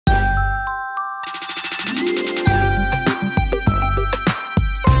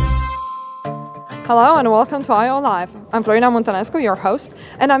Hello and welcome to I/O Live. I'm Florina Montanesco, your host,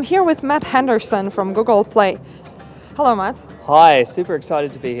 and I'm here with Matt Henderson from Google Play. Hello, Matt. Hi, super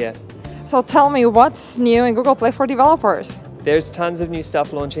excited to be here. So tell me, what's new in Google Play for developers? There's tons of new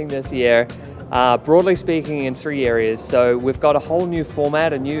stuff launching this year, broadly speaking in 3 areas. So we've got a whole new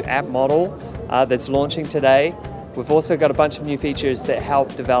format, a new app model that's launching today. We've also got a bunch of new features that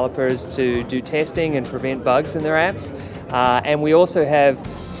help developers to do testing and prevent bugs in their apps. And we also have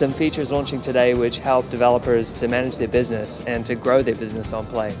some features launching today which help developers to manage their business and to grow their business on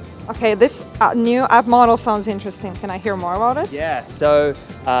Play. Okay, this new app model sounds interesting. Can I hear more about it? Yeah, so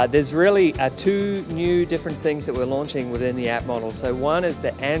there's really two new different things that we're launching within the app model. So one is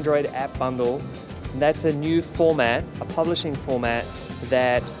the Android app bundle. And that's a new format, a publishing format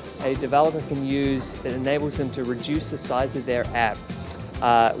that a developer can use that enables them to reduce the size of their app.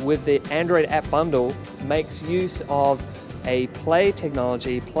 With the Android app bundle, makes use of a Play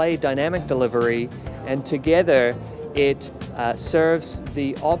technology, Play dynamic delivery, and together it serves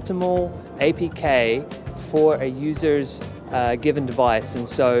the optimal APK for a user's given device. And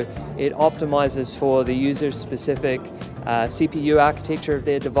so it optimizes for the user's specific CPU architecture of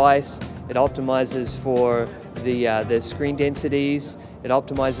their device. It optimizes for the screen densities. It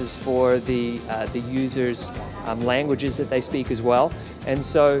optimizes for the user's languages that they speak as well. And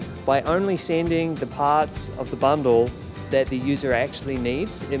so by only sending the parts of the bundle that the user actually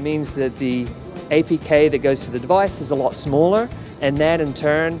needs, it means that the APK that goes to the device is a lot smaller, and that in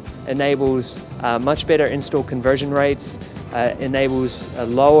turn enables much better install conversion rates, enables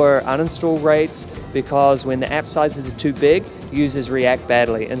lower uninstall rates, because when the app sizes are too big, users react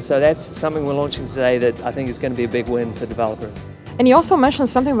badly. And so that's something we're launching today that I think is going to be a big win for developers. And you also mentioned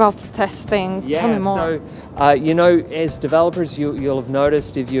something about testing. Yeah, tell me more. So you know, as developers, you'll have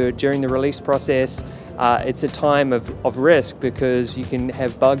noticed if you're during the release process, it's a time of risk because you can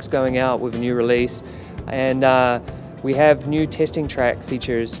have bugs going out with a new release, and we have new testing track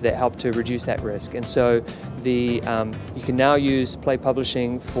features that help to reduce that risk. And so you can now use Play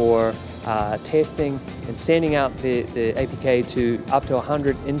Publishing for testing and sending out the APK to up to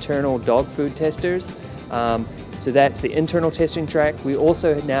 100 internal dog food testers. So that's the internal testing track. We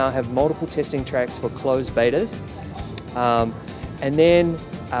also now have multiple testing tracks for closed betas. And then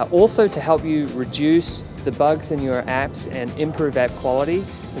also to help you reduce the bugs in your apps and improve app quality,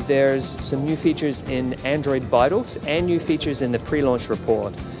 there's some new features in Android Vitals and new features in the pre-launch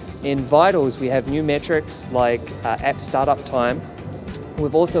report. In Vitals, we have new metrics like app startup time.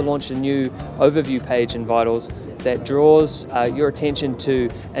 We've also launched a new overview page in Vitals that draws your attention to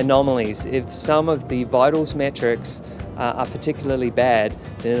anomalies. If some of the Vitals metrics are particularly bad,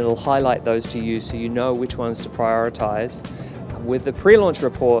 then it'll highlight those to you so you know which ones to prioritize. With the pre-launch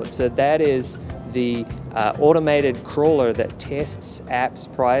report, so that is the automated crawler that tests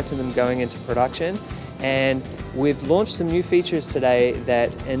apps prior to them going into production. And we've launched some new features today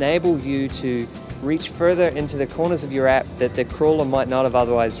that enable you to reach further into the corners of your app that the crawler might not have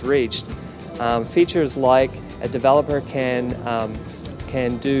otherwise reached. Features like a developer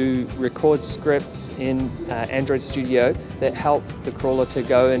can do record scripts in Android Studio that help the crawler to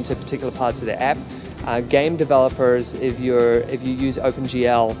go into particular parts of the app. Game developers, if you use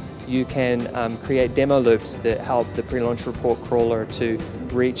OpenGL, you can create demo loops that help the pre-launch report crawler to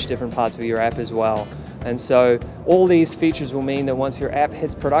reach different parts of your app as well. And so all these features will mean that once your app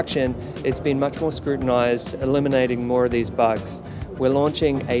hits production, it's been much more scrutinized, eliminating more of these bugs. We're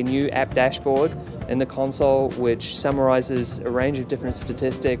launching a new app dashboard in the console which summarizes a range of different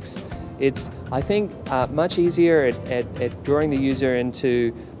statistics. It's, I think, much easier at drawing the user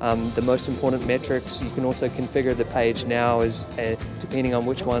into the most important metrics. You can also configure the page now depending on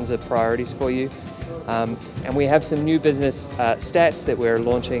which ones are priorities for you. And we have some new business stats that we're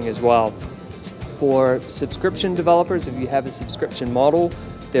launching as well. For subscription developers, if you have a subscription model,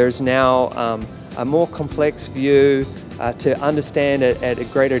 there's now a more complex view to understand at a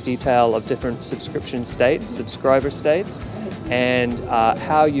greater detail of different subscription states, subscriber states, and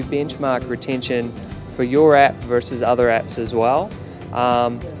how you benchmark retention for your app versus other apps as well.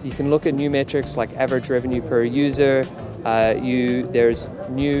 You can look at new metrics like average revenue per user. There's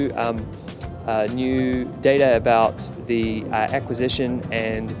new data about the acquisition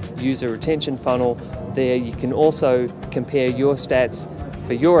and user retention funnel. There you can also compare your stats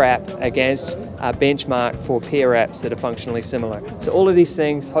for your app against a benchmark for peer apps that are functionally similar. So all of these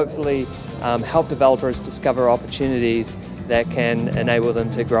things hopefully help developers discover opportunities that can enable them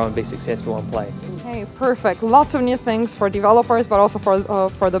to grow and be successful on Play. Okay, perfect. Lots of new things for developers, but also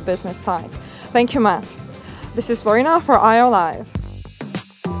for the business side. Thank you, Matt. This is Florina for I/O Live.